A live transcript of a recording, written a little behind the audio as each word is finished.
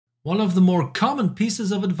One of the more common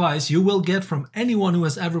pieces of advice you will get from anyone who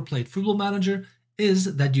has ever played Football Manager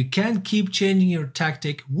is that you can't keep changing your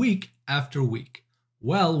tactic week after week.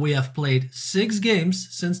 Well, we have played 6 games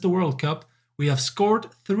since the World Cup, we have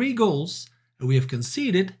scored 3 goals, and we have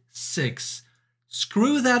conceded 6.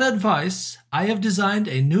 Screw that advice, I have designed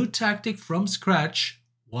a new tactic from scratch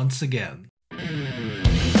once again.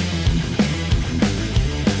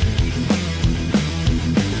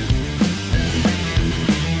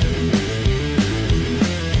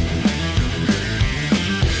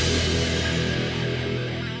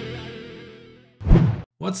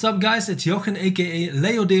 What's up guys, it's Jochen aka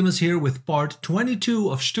Leyodemus here with part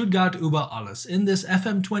 22 of Stuttgart über alles. In this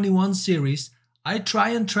FM21 series, I try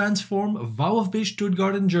and transform VfB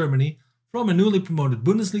Stuttgart in Germany from a newly promoted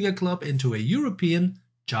Bundesliga club into a European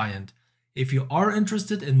giant. If you are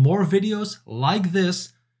interested in more videos like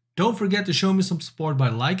this, don't forget to show me some support by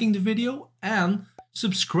liking the video and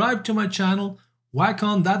subscribe to my channel, whack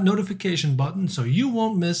on that notification button so you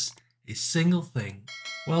won't miss a single thing.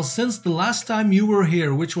 Well, since the last time you were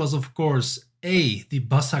here, which was of course A, the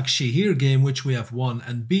Başakşehir game which we have won,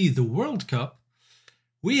 and B, the World Cup,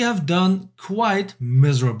 we have done quite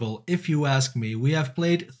miserable if you ask me. We have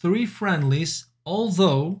played 3 friendlies,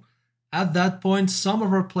 although at that point some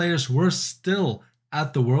of our players were still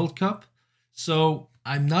at the World Cup. So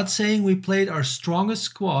I'm not saying we played our strongest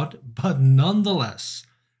squad, but nonetheless,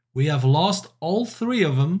 we have lost all 3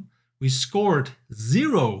 of them. We scored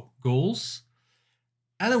 0 goals.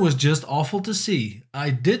 And it was just awful to see.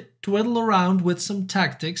 I did twiddle around with some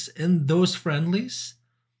tactics in those friendlies.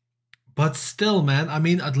 But still, man, I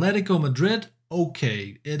mean, Atletico Madrid,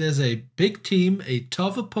 okay. It is a big team, a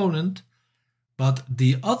tough opponent. But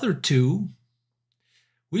the other 2,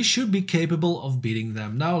 we should be capable of beating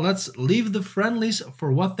them. Now, let's leave the friendlies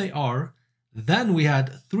for what they are. Then we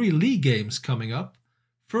had 3 league games coming up.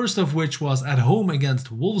 First of which was at home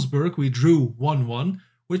against Wolfsburg. We drew 1-1.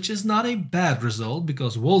 Which is not a bad result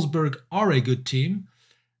because Wolfsburg are a good team.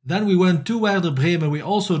 Then we went to Werder Bremen, we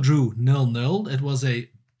also drew 0-0. It was a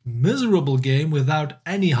miserable game without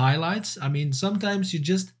any highlights. I mean, sometimes you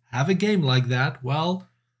just have a game like that. Well,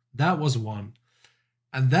 that was one.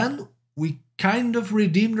 And then we kind of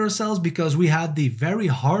redeemed ourselves because we had the very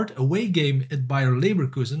hard away game at Bayer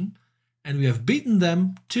Leverkusen. And we have beaten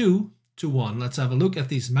them 2-1. Let's have a look at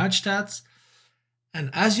these match stats. And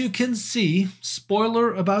as you can see,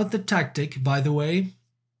 spoiler about the tactic, by the way,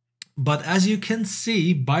 but as you can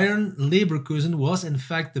see, Bayer Leverkusen was in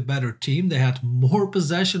fact the better team. They had more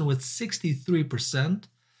possession with 63%.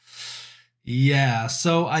 Yeah,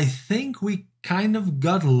 so I think we kind of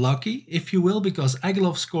got lucky, if you will, because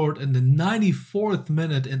Aguilar scored in the 94th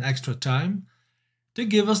minute in extra time to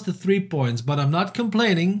give us the 3 points. But I'm not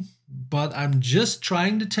complaining, but I'm just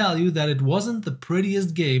trying to tell you that it wasn't the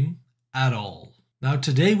prettiest game at all. Now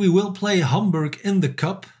today we will play Hamburg in the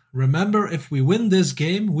Cup. Remember, if we win this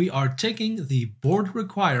game, we are taking the board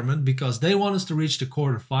requirement because they want us to reach the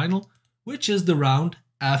quarterfinal, which is the round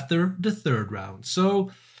after the 3rd round.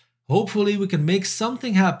 So hopefully we can make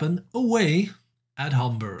something happen away at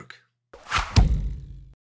Hamburg.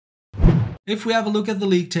 If we have a look at the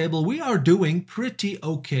league table, we are doing pretty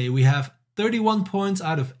okay. We have 31 points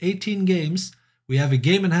out of 18 games. We have a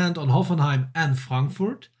game in hand on Hoffenheim and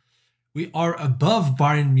Frankfurt. We are above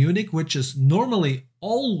Bayern Munich, which is normally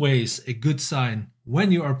always a good sign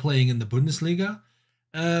when you are playing in the Bundesliga.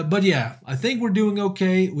 But yeah, I think we're doing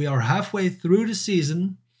okay. We are halfway through the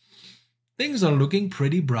season. Things are looking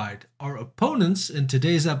pretty bright. Our opponents in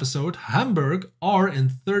today's episode, Hamburg, are in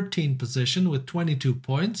 13th position with 22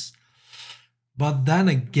 points. But then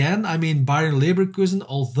again, I mean, Bayer Leverkusen,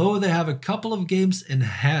 although they have a couple of games in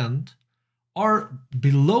hand, are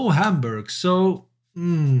below Hamburg. So,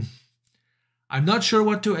 I'm not sure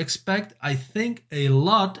what to expect. I think a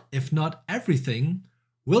lot, if not everything,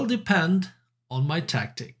 will depend on my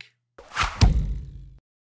tactic.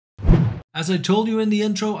 As I told you in the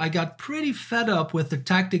intro, I got pretty fed up with the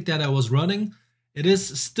tactic that I was running. It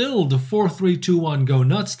is still the 4-3-2-1 go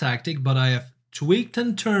nuts tactic, but I have tweaked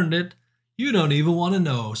and turned it. You don't even want to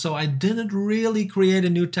know. So I didn't really create a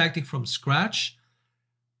new tactic from scratch.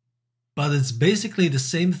 But it's basically the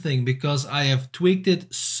same thing because I have tweaked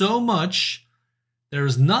it so much. There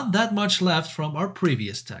is not that much left from our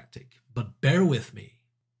previous tactic, but bear with me.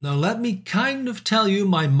 Now let me kind of tell you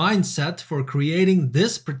my mindset for creating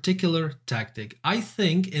this particular tactic. I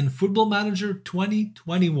think in Football Manager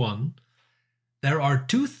 2021, there are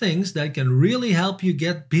 2 things that can really help you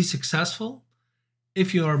be successful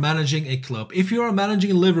if you are managing a club. If you are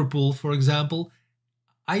managing Liverpool, for example,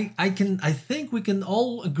 I think we can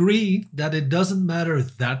all agree that it doesn't matter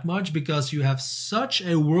that much because you have such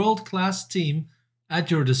a world-class team at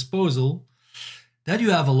your disposal that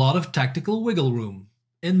you have a lot of tactical wiggle room,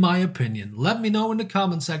 in my opinion. Let me know in the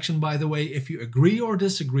comment section, by the way, if you agree or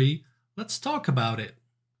disagree. Let's talk about it.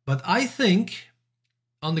 But I think,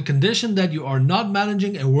 on the condition that you are not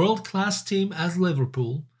managing a world-class team as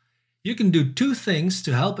Liverpool, you can do two things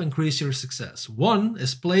to help increase your success. One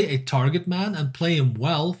is play a target man and play him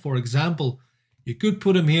well. For example, you could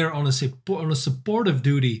put him here on a supportive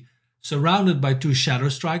duty, surrounded by two shadow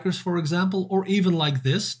strikers, for example, or even like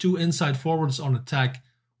this, two inside forwards on attack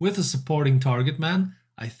with a supporting target man.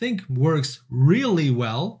 I think works really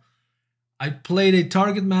well. I played a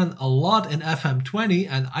target man a lot in FM20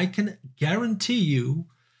 and I can guarantee you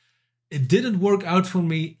it didn't work out for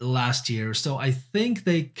me last year. So I think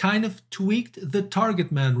they kind of tweaked the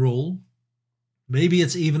target man role. Maybe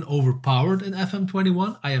it's even overpowered in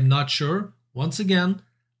FM21. I am not sure. Once again,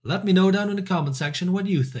 let me know down in the comment section what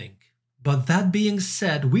you think. But that being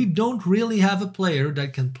said, we don't really have a player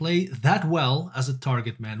that can play that well as a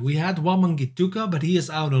target man. We had Wamangituka, but he is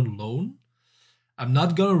out on loan. I'm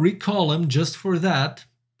not gonna recall him just for that,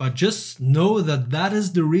 but just know that that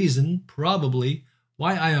is the reason, probably,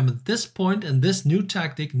 why I am at this point in this new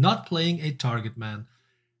tactic not playing a target man.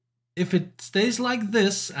 If it stays like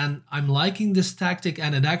this and I'm liking this tactic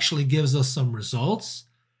and it actually gives us some results,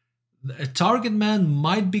 a target man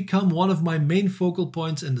might become one of my main focal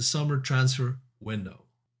points in the summer transfer window.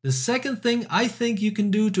 The second thing I think you can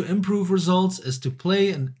do to improve results is to play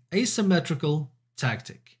an asymmetrical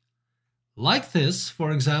tactic. Like this, for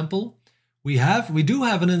example, we do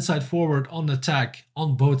have an inside forward on attack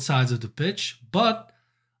on both sides of the pitch, but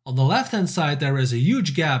on the left hand side there is a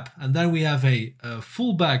huge gap, and then we have a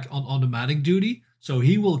fullback on automatic duty, so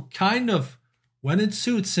he will kind of, when it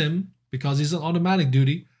suits him, because he's on automatic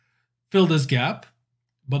duty, fill this gap.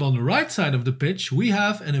 But on the right side of the pitch we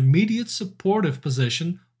have an immediate supportive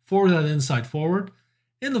position for that inside forward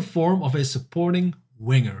in the form of a supporting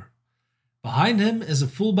winger. Behind him is a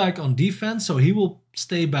fullback on defense, so he will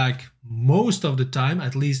stay back most of the time,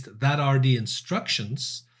 at least that are the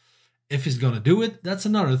instructions. If he's gonna do it, that's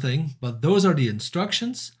another thing, but those are the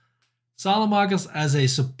instructions. Salamakers as a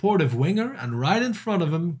supportive winger, and right in front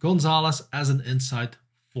of him, Gonzalez as an inside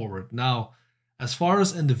forward. Now, as far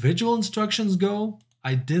as individual instructions go,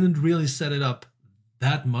 I didn't really set it up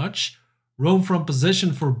that much. Roam from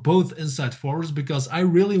position for both inside forwards because I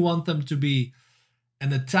really want them to be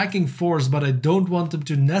an attacking force, but I don't want them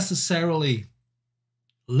to necessarily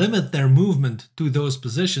limit their movement to those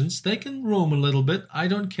positions. They can roam a little bit, I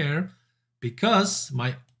don't care, because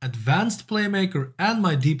my advanced playmaker and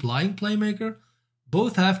my deep lying playmaker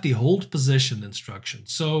both have the hold position instruction.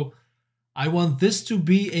 So I want this to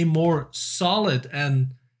be a more solid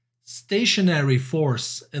and stationary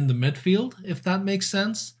force in the midfield, if that makes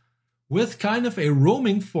sense, with kind of a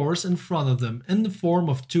roaming force in front of them in the form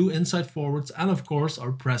of two inside forwards and of course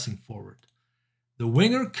our pressing forward. The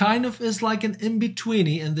winger kind of is like an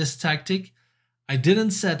in-betweenie in this tactic. I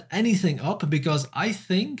didn't set anything up because I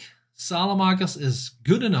think Salamakers is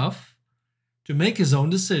good enough to make his own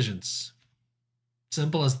decisions.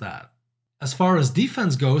 Simple as that. As far as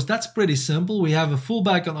defense goes, that's pretty simple. We have a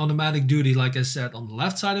fullback on automatic duty, like I said, on the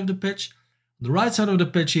left side of the pitch. On the right side of the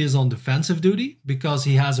pitch, he is on defensive duty because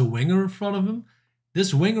he has a winger in front of him.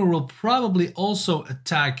 This winger will probably also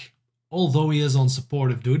attack, although he is on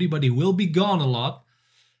supportive duty, but he will be gone a lot.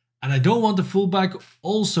 And I don't want the fullback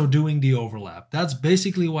also doing the overlap. That's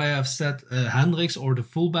basically why I've set Hendricks or the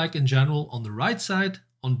fullback in general on the right side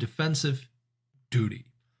on defensive duty.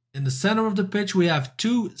 In the center of the pitch, we have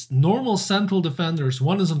two normal central defenders.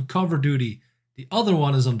 One is on cover duty, the other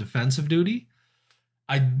one is on defensive duty.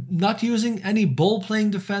 I'm not using any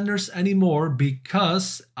ball-playing defenders anymore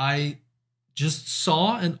because I just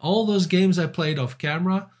saw in all those games I played off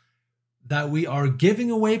camera that we are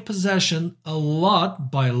giving away possession a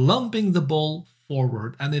lot by lumping the ball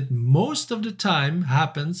forward. And it most of the time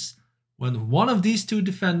happens when one of these two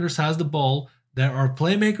defenders has the ball. There are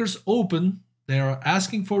playmakers open. They are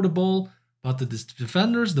asking for the ball, but the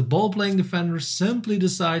defenders, the ball-playing defenders, simply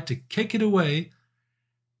decide to kick it away.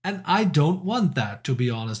 And I don't want that, to be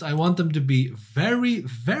honest. I want them to be very,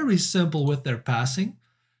 very simple with their passing.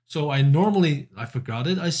 So I forgot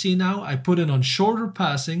it, I see now, I put it on shorter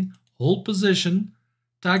passing, hold position,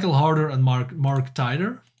 tackle harder and mark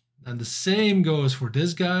tighter. And the same goes for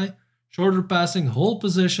this guy. Shorter passing, hold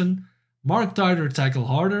position, mark tighter, tackle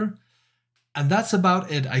harder. And that's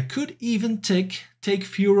about it. I could even take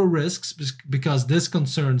fewer risks because this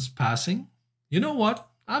concerns passing. You know what?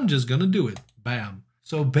 I'm just gonna do it. Bam.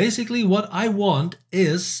 So basically what I want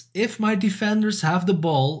is, if my defenders have the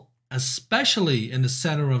ball, especially in the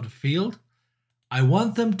center of the field, I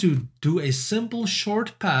want them to do a simple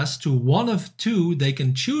short pass to one of two. They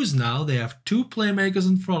can choose now. They have two playmakers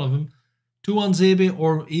in front of them. Tuanzebe,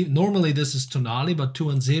 or normally this is Tonali, but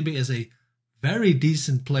Tuanzebe is a very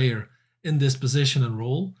decent player in this position and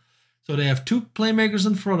role. So they have two playmakers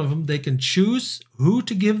in front of them. They can choose who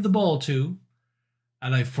to give the ball to.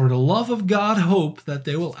 And I, for the love of God, hope that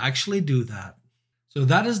they will actually do that. So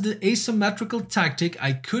that is the asymmetrical tactic.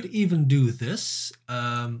 I could even do this,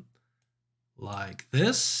 like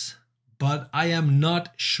this. But I am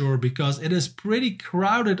not sure because it is pretty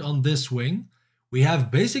crowded on this wing. We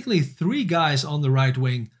have basically 3 guys on the right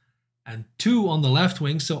wing and 2 on the left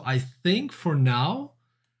wing. So I think for now,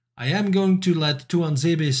 I am going to let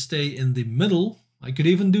Tuanzebe stay in the middle. I could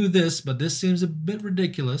even do this, but this seems a bit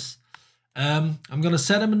ridiculous. I'm going to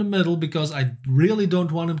set him in the middle because I really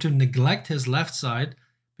don't want him to neglect his left side,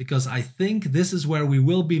 because I think this is where we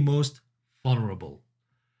will be most vulnerable.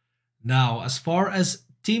 Now, as far as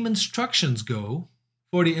team instructions go,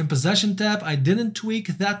 for the in possession tab, I didn't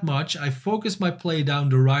tweak that much. I focused my play down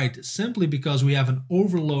the right simply because we have an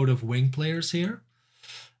overload of wing players here.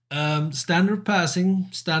 Standard passing,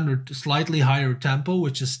 standard slightly higher tempo,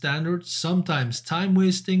 which is standard, sometimes time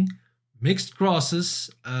wasting, mixed crosses,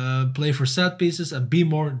 play for set pieces, and be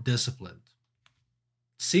more disciplined.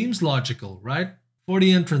 Seems logical, right? For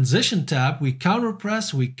the in transition tab, we counter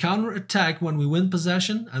press, we counter attack when we win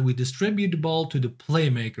possession, and we distribute the ball to the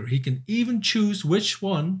playmaker. He can even choose which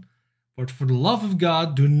one, but for the love of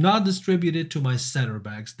God, do not distribute it to my center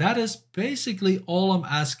backs. That is basically all I'm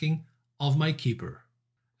asking of my keeper.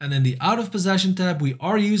 And in the out of possession tab, we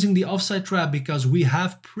are using the offside trap because we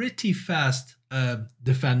have pretty fast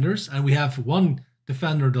defenders, and we have one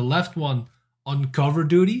defender, the left one, on cover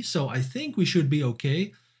duty, so I think we should be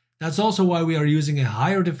okay. That's also why we are using a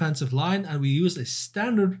higher defensive line, and we use a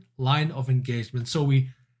standard line of engagement. So we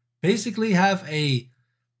basically have a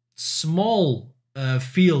small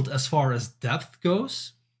field as far as depth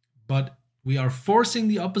goes, but we are forcing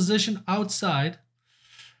the opposition outside.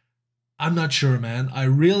 I'm not sure, man. I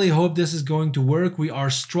really hope this is going to work. We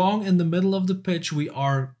are strong in the middle of the pitch. We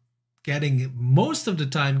are getting, most of the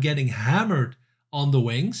time, getting hammered on the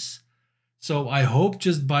wings. So I hope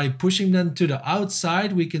just by pushing them to the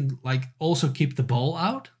outside, we can also keep the ball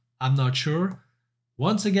out. I'm not sure.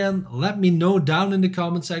 Once again, let me know down in the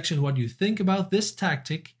comment section what you think about this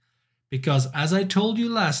tactic, because as I told you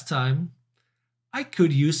last time, I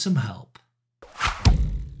could use some help.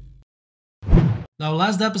 Now,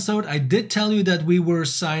 last episode, I did tell you that we were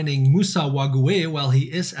signing Moussa Wagué. Well,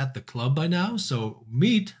 he is at the club by now, so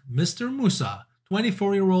meet Mr. Moussa,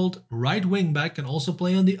 24-year-old right wing back, can also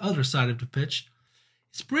play on the other side of the pitch.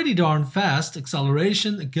 He's pretty darn fast.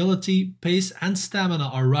 Acceleration, agility, pace, and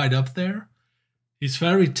stamina are right up there. He's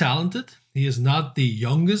very talented. He is not the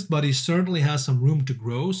youngest, but he certainly has some room to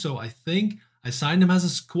grow. So I think I signed him as a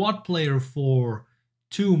squad player for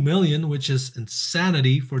 2 million, which is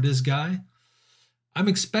insanity for this guy. I'm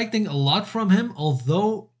expecting a lot from him,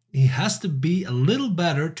 although he has to be a little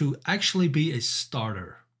better to actually be a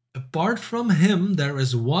starter. Apart from him, there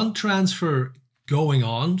is one transfer going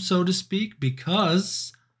on, so to speak,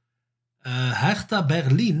 because Hertha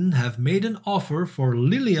Berlin have made an offer for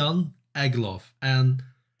Lilian Egloff, and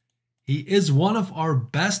he is one of our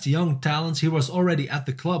best young talents. He was already at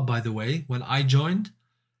the club, by the way, when I joined.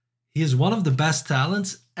 He is one of the best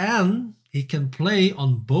talents, and he can play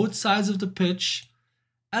on both sides of the pitch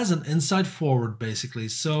as an inside forward, basically.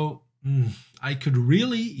 So I could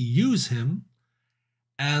really use him.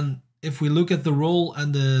 And if we look at the role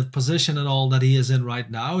and the position and all that he is in right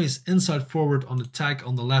now, he's inside forward on attack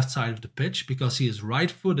on the left side of the pitch because he is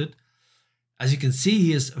right-footed. As you can see,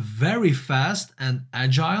 he is very fast and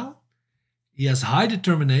agile. He has high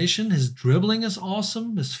determination. His dribbling is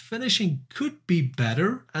awesome. His finishing could be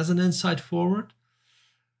better as an inside forward,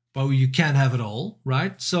 but you can't have it all,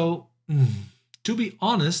 right? So, to be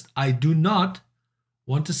honest, I do not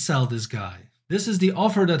want to sell this guy. This is the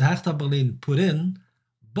offer that Hertha Berlin put in,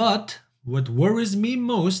 but what worries me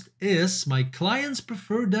most is my client's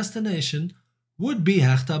preferred destination would be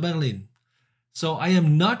Hertha Berlin. So I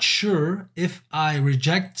am not sure if I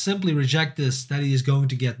simply reject this, that he is going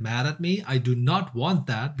to get mad at me. I do not want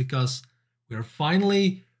that because we're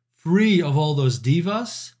finally free of all those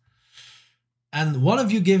divas. And one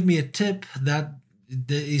of you gave me a tip that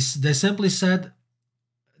they simply said,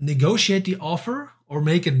 negotiate the offer or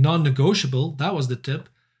make it non-negotiable. That was the tip.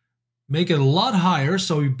 Make it a lot higher,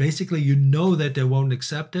 so basically you know that they won't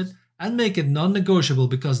accept it, and make it non-negotiable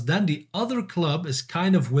because then the other club is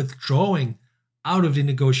kind of withdrawing out of the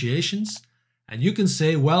negotiations. And you can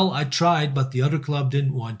say, well, I tried, but the other club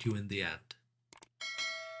didn't want you in the end.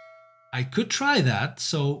 I could try that.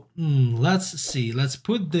 So let's see. Let's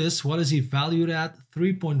put this. What is he valued at?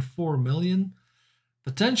 3.4 million.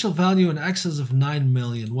 Potential value in excess of 9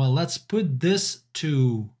 million. Well, let's put this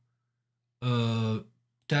to 10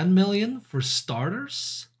 million for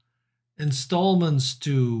starters. Installments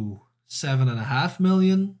to 7.5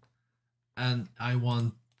 million. And I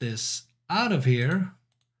want this out of here.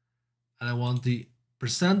 And I want the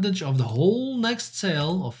percentage of the whole next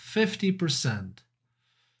sale of 50%.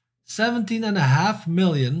 17.5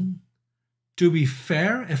 million. To be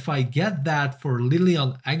fair, if I get that for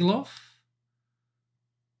Lilian Egloff,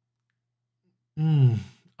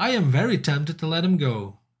 I am very tempted to let him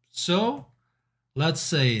go. So let's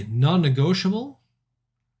say non-negotiable.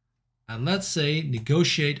 And let's say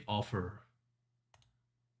negotiate offer.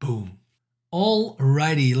 Boom.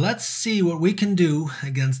 Alrighty, let's see what we can do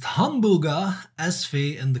against HAMBURG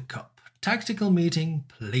SV in the cup. Tactical meeting,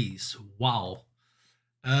 please. Wow.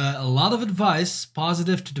 A lot of advice,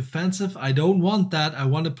 positive to defensive. I don't want that. I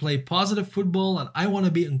want to play positive football and I want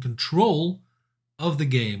to be in control of the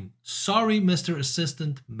game. Sorry, Mr.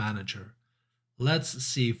 Assistant Manager. Let's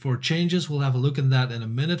see. For changes, we'll have a look at that in a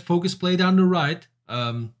minute. Focus play down the right.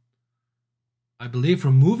 I believe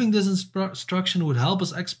removing this instruction would help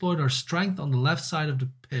us exploit our strength on the left side of the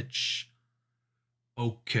pitch.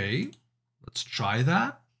 Okay, let's try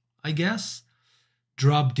that, I guess.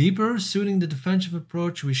 Drop deeper, suiting the defensive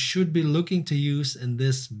approach we should be looking to use in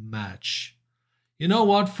this match. You know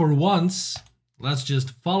what, for once, let's just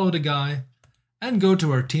follow the guy and go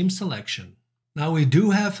to our team selection. Now we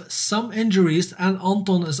do have some injuries and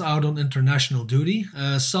Anton is out on international duty.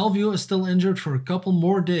 Salvio is still injured for a couple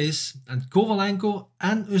more days and Kovalenko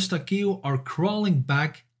and Eustaquio are crawling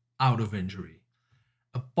back out of injury.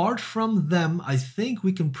 Apart from them, I think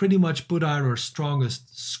we can pretty much put out our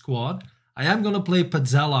strongest squad. I am going to play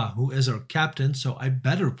Pazzella, who is our captain, so I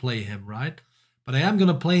better play him, right? But I am going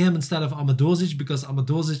to play him instead of Amadosic because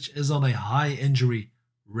Amadosic is on a high injury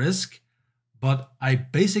risk. But I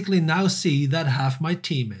basically now see that half my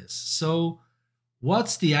team is. So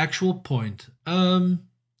what's the actual point?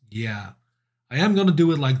 Yeah, I am going to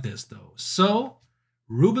do it like this though. So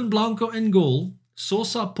Ruben Blanco in goal,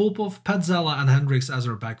 Sosa, Popov, Pazzella and Hendricks as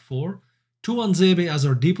our back four, Tuanzebe as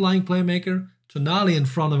our deep lying playmaker, Tonali in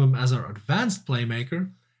front of him as our advanced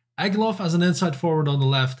playmaker, Egloff as an inside forward on the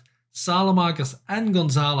left, Salamakis and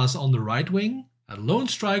Gonzalez on the right wing, and lone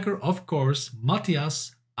striker, of course,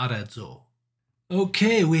 Matias Arezzo.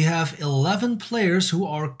 Okay, we have 11 players who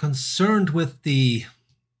are concerned with the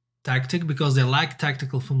tactic because they lack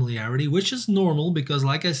tactical familiarity, which is normal because,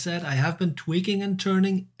 like I said, I have been tweaking and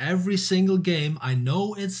turning every single game. I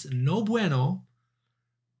know it's no bueno,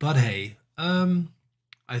 but hey,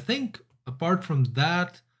 I think apart from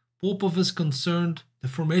that, Popov is concerned the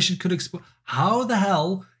formation could expose. How the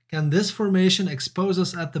hell can this formation expose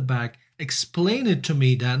us at the back? Explain it to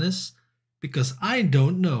me, Dennis, because I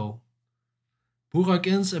don't know.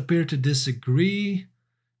 Burak-ins appear to disagree.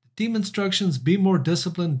 The team instructions, be more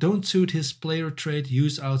disciplined, don't suit his player trait,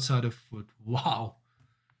 use outside of foot. Wow.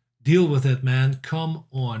 Deal with it, man. Come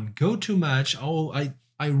on. Go to match. Oh, I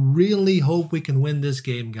really hope we can win this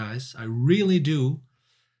game, guys. I really do.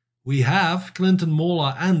 We have Clinton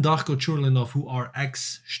Mola and Darko Churlinov, who are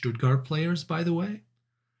ex-Stuttgart players, by the way.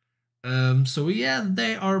 So yeah,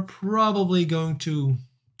 they are probably going to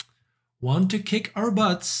want to kick our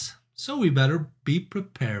butts. So we better be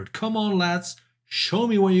prepared. Come on, lads. Show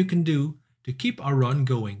me what you can do to keep our run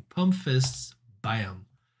going. Pump fists. Bam.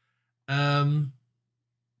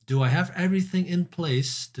 Do I have everything in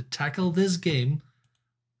place to tackle this game?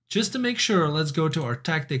 Just to make sure, let's go to our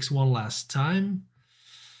tactics one last time.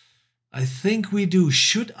 I think we do.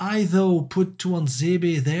 Should I, though, put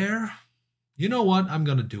Tuanzebe there? You know what? I'm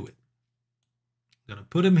going to do it. I'm going to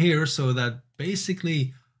put him here so that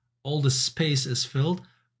basically all the space is filled.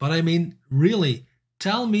 But I mean, really,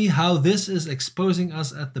 tell me how this is exposing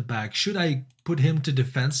us at the back. Should I put him to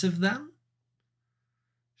defensive then?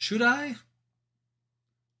 Should I?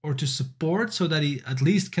 Or to support so that he at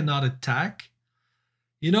least cannot attack?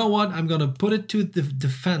 You know what? I'm going to put it to the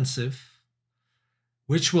defensive,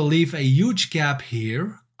 which will leave a huge gap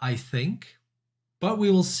here, I think. But we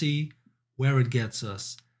will see where it gets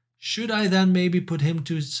us. Should I then maybe put him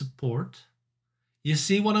to support? You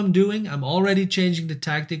see what I'm doing? I'm already changing the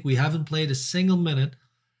tactic. We haven't played a single minute.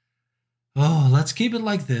 Oh, let's keep it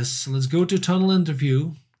like this. Let's go to tunnel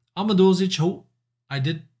interview. Amadosic, who I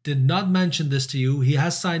did not mention this to you. He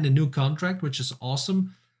has signed a new contract, which is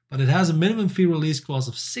awesome. But it has a minimum fee release clause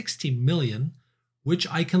of 60 million, which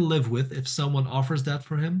I can live with if someone offers that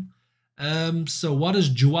for him. So what is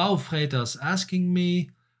Joao Freitas asking me?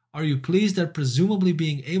 Are you pleased at presumably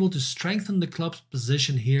being able to strengthen the club's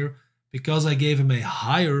position here because I gave him a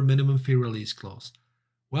higher minimum fee release clause?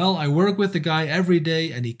 Well, I work with the guy every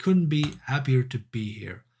day and he couldn't be happier to be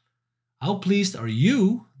here. How pleased are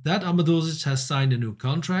you that Amadozic has signed a new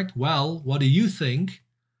contract? Well, what do you think?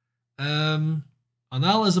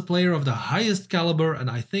 Anal is a player of the highest caliber and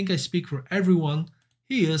I think I speak for everyone.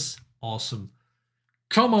 He is awesome.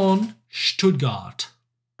 Come on, Stuttgart.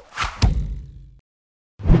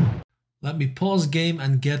 Let me pause game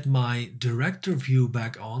and get my director view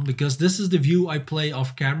back on, because this is the view I play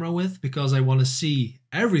off camera with because I want to see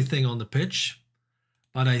everything on the pitch.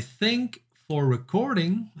 But I think for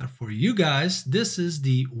recording and for you guys, this is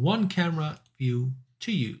the one camera view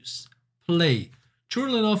to use. Play.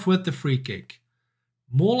 Churlinov with the free kick.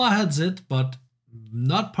 Mola heads it, but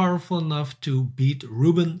not powerful enough to beat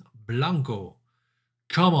Ruben Blanco.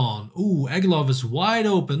 Come on. Ooh, Eglov is wide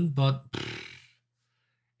open, but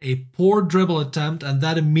a poor dribble attempt, and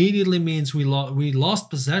that immediately means we lost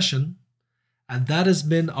possession. And that has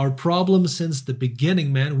been our problem since the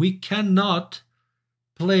beginning, man. We cannot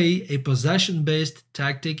play a possession-based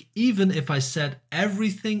tactic, even if I set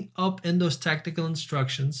everything up in those tactical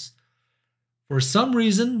instructions. For some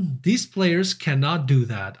reason, these players cannot do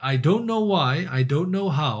that. I don't know why, I don't know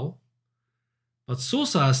how. But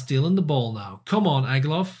Sosa is stealing the ball now. Come on,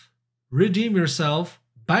 Eglov. Redeem yourself.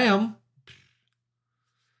 Bam!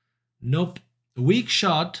 Nope. Weak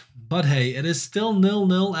shot, but hey, it is still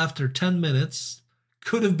 0-0 after 10 minutes.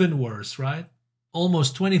 Could have been worse, right?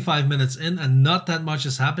 Almost 25 minutes in and not that much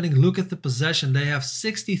is happening. Look at the possession. They have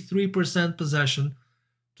 63% possession.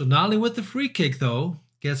 Tonali with the free kick though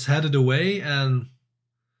gets headed away and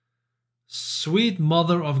sweet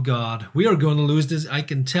mother of God. We are going to lose this. I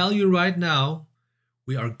can tell you right now,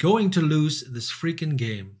 we are going to lose this freaking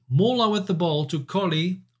game. Mola with the ball to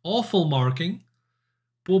Colli. Awful marking.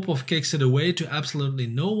 Popov kicks it away to absolutely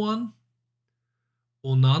no one.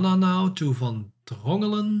 Onana now to Van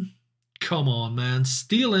Drongelen. Come on, man.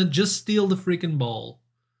 Steal it. Just steal the freaking ball.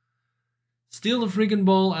 Steal the freaking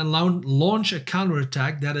ball and launch a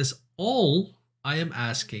counterattack. That is all I am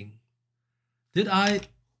asking. Did I,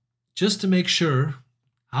 just to make sure,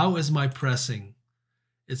 how is my pressing?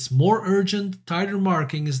 It's more urgent. Tighter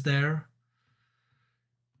marking is there.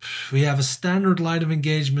 We have a standard line of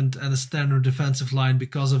engagement and a standard defensive line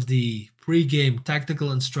because of the pre-game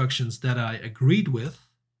tactical instructions that I agreed with.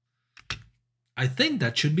 I think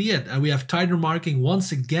that should be it. And we have tighter marking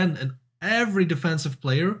once again in every defensive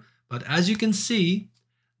player. But as you can see,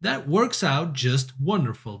 that works out just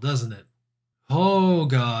wonderful, doesn't it? Oh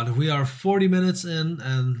God, we are 40 minutes in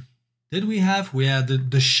and did we have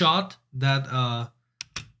the shot that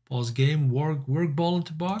pause game work ball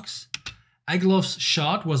into box. Eglov's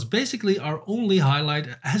shot was basically our only highlight,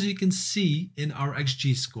 as you can see in our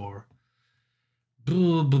XG score.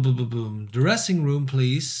 Boom, boom, boom, boom, boom. Dressing room,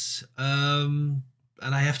 please. And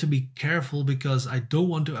I have to be careful because I don't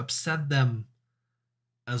want to upset them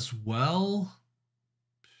as well.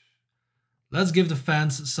 Let's give the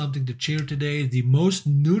fans something to cheer today. The most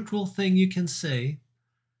neutral thing you can say.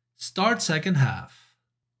 Start second half.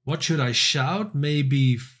 What should I shout?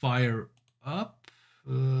 Maybe fire up.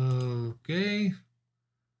 Okay.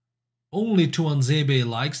 Only Tuanzebe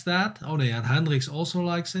likes that. Oh, no, and Hendricks also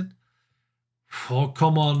likes it. Oh,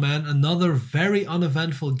 come on, man. Another very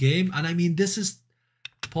uneventful game. And I mean, this is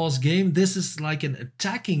pause game. This is like an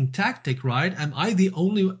attacking tactic, right? Am I the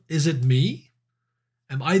only... Is it me?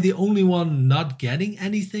 Am I the only one not getting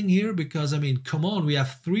anything here? Because, I mean, come on. We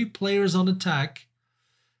have 3 players on attack.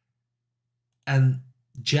 And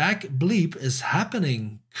Jack Bleep is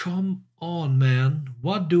happening. Come on, man.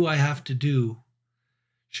 What do I have to do?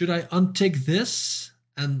 Should I untick this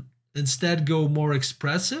and instead go more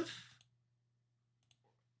expressive?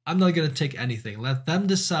 I'm not going to take anything. Let them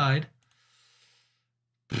decide.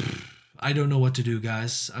 I don't know what to do,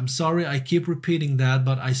 guys. I'm sorry I keep repeating that,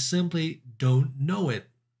 but I simply don't know it.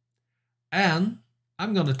 And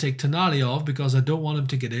I'm going to take Tonali off because I don't want him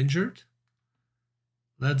to get injured.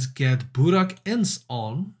 Let's get Burak Ins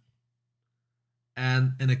on.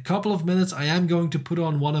 And in a couple of minutes, I am going to put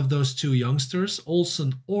on one of those 2 youngsters,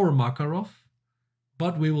 Olsen or Makarov.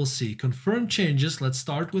 But we will see. Confirm changes. Let's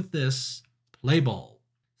start with this. Play ball.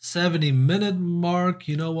 70-minute mark.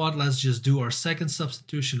 You know what? Let's just do our second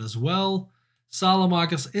substitution as well.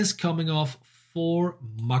 Salamakers is coming off for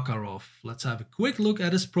Makarov. Let's have a quick look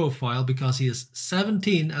at his profile because he is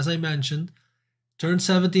 17, as I mentioned. Turned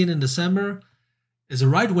 17 in December. Is a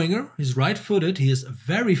right winger. He's right-footed. He is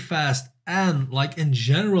very fast and like in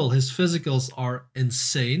general, his physicals are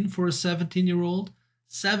insane for a 17-year-old.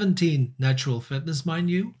 17 natural fitness, mind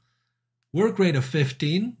you. Work rate of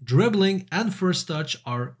 15, dribbling and first touch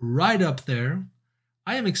are right up there.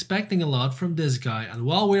 I am expecting a lot from this guy, and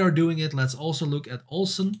while we are doing it, let's also look at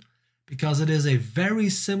Olsen, because it is a very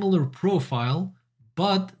similar profile,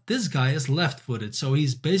 but this guy is left-footed, so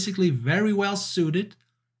he's basically very well suited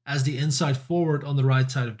as the inside forward on the right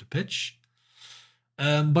side of the pitch.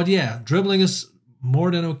 But yeah, dribbling is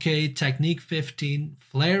more than okay, technique 15,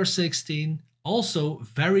 flair 16, also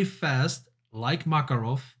very fast, like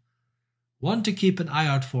Makarov. One to keep an eye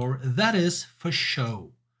out for, that is for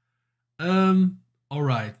show.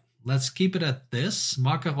 Alright, let's keep it at this.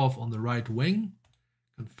 Makarov on the right wing.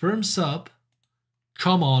 Confirm sub.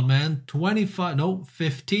 Come on, man.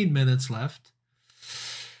 15 minutes left.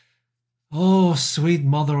 Oh, sweet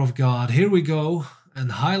mother of God. Here we go.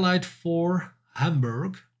 And highlight for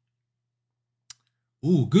Hamburg.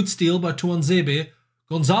 Ooh, good steal by Tuanzebe.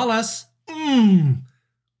 Gonzalez.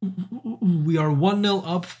 We are 1-0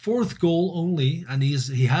 up, 4th goal only, and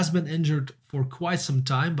he has been injured for quite some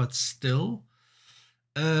time, but still.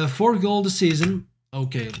 4th goal of the season.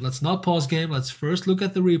 Okay, let's not pause game. Let's first look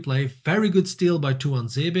at the replay. Very good steal by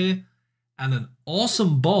Tuanzebe, and an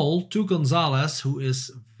awesome ball to Gonzalez, who is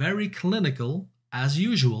very clinical, as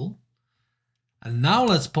usual. And now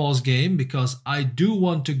let's pause game, because I do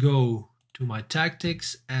want to go to my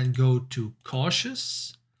tactics and go to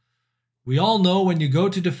cautious. We all know when you go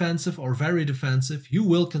to defensive or very defensive, you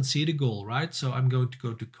will concede a goal, right? So I'm going to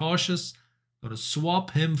go to cautious. I'm going to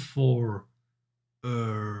swap him for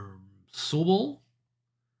Sobol.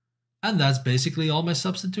 And that's basically all my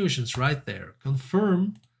substitutions right there.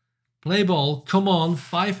 Confirm. Play ball. Come on.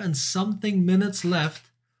 5 and something minutes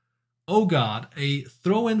left. Oh God. A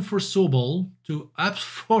throw in for Sobol.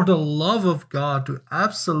 For the love of God. To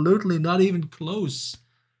absolutely not even close.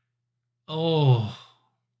 Oh.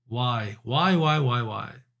 Why?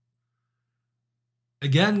 Why?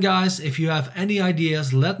 Again, guys, if you have any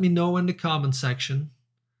ideas, let me know in the comment section.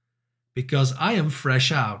 Because I am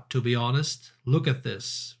fresh out, to be honest. Look at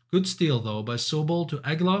this. Good steal, though, by Sobol to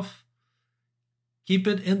Eglov. Keep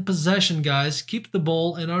it in possession, guys. Keep the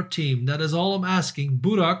ball in our team. That is all I'm asking.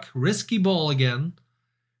 Burak, risky ball again.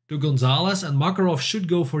 To Gonzalez, and Makarov should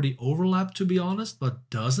go for the overlap, to be honest, but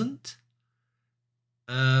doesn't.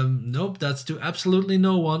 Nope, that's to absolutely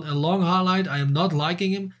no one. A long highlight, I am not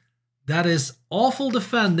liking him. That is awful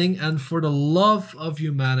defending, and for the love of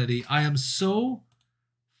humanity, I am so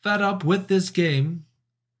fed up with this game.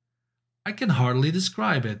 I can hardly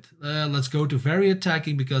describe it. Let's go to very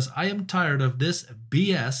attacking, because I am tired of this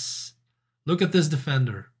BS. Look at this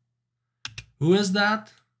defender. Who is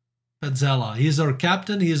that? Petzela. He is our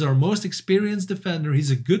captain. He is our most experienced defender.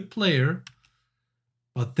 He's a good player.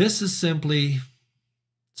 But this is simply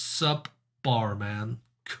subpar, man.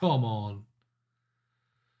 Come on.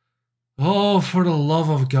 Oh, for the love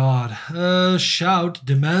of God. Shout,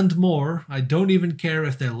 demand more. I don't even care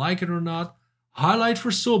if they like it or not. Highlight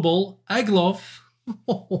for Sobol. Eglov.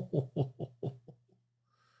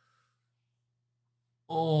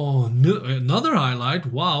 Oh, no, another highlight.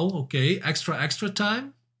 Wow, okay. Extra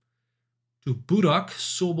time. To Burak.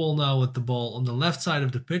 Sobol now with the ball on the left side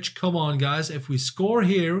of the pitch. Come on, guys. If we score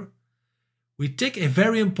here, we tick a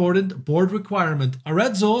very important board requirement.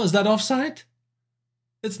 Arezzo, is that offside?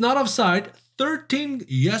 It's not offside. 13,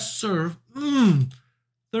 yes sir.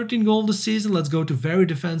 13 goal of the season. Let's go to very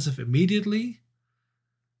defensive immediately.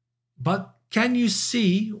 But can you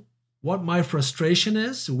see what my frustration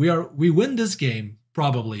is? We win this game,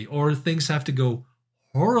 probably, or things have to go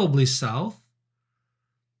horribly south.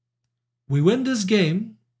 We win this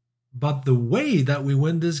game, but the way that we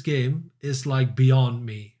win this game is like beyond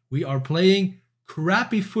me. We are playing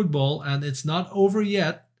crappy football, and it's not over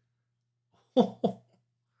yet. I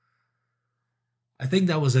think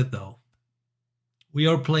that was it, though. We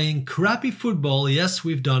are playing crappy football. Yes,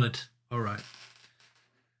 we've done it. All right.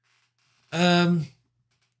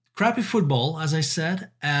 Crappy football, as I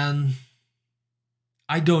said, and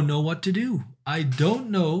I don't know what to do. I don't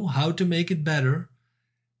know how to make it better.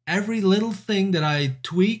 Every little thing that I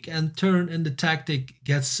tweak and turn in the tactic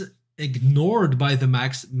gets ignored by the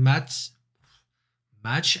match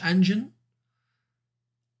engine,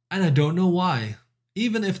 and I don't know why.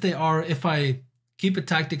 Even if I keep a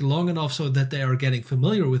tactic long enough so that they are getting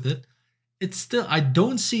familiar with it, it's still, I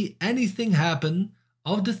don't see anything happen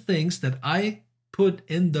of the things that I put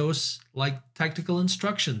in those like tactical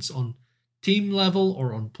instructions on team level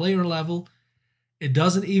or on player level. It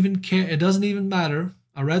doesn't even care. It doesn't even matter.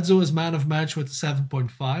 Arezzo is man of match with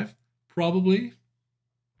 7.5, probably.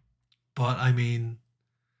 But I mean,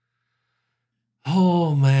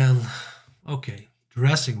 Oh man. Okay,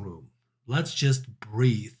 dressing room. Let's just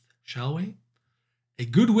breathe, shall we? A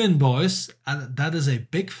good win, boys. And that is a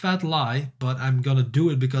big fat lie, but I'm gonna do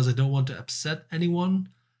it because I don't want to upset anyone.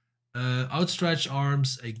 Outstretched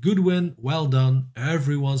arms, a good win, well done.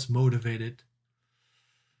 Everyone's motivated.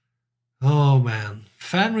 Oh man,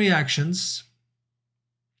 fan reactions.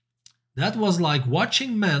 That was like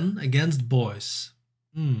watching men against boys.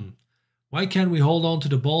 Why can't we hold on to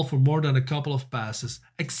the ball for more than a couple of passes?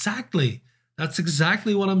 Exactly. That's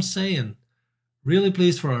exactly what I'm saying. Really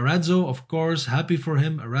pleased for Arezzo, of course. Happy for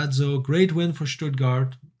him, Arezzo. Great win for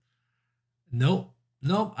Stuttgart. No,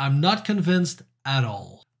 I'm not convinced at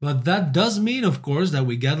all. But that does mean, of course, that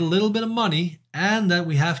we get a little bit of money and that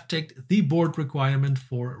we have ticked the board requirement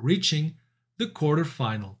for reaching the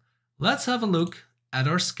quarterfinal. Let's have a look at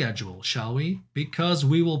our schedule, shall we? Because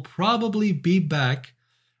we will probably be back.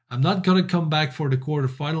 I'm not going to come back for the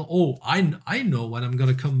quarterfinal. Oh, I know when I'm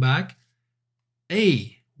going to come back.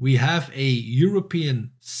 We have a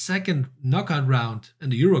European second knockout round in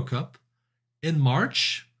the Euro Cup in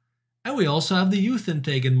March. And we also have the youth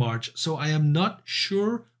intake in March. So I am not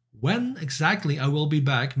sure when exactly I will be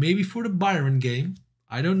back. Maybe for the Bayern game.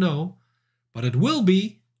 I don't know. But it will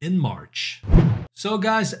be in March. So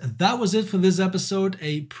guys, that was it for this episode.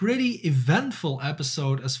 A pretty eventful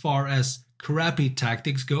episode as far as crappy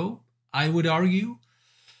tactics go, I would argue.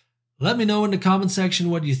 Let me know in the comment section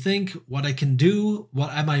what you think, what I can do,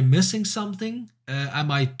 am I missing something? Am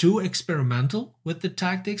I too experimental with the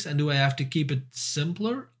tactics and do I have to keep it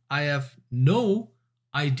simpler? I have no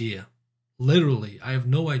idea. Literally, I have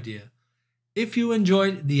no idea. If you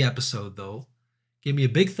enjoyed the episode though, give me a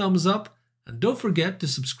big thumbs up and don't forget to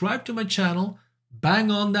subscribe to my channel. Bang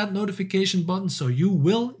on that notification button so you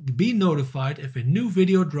will be notified if a new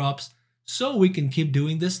video drops, so we can keep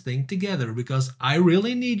doing this thing together because I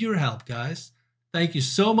really need your help, guys. Thank you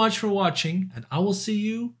so much for watching and I will see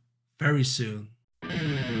you very soon.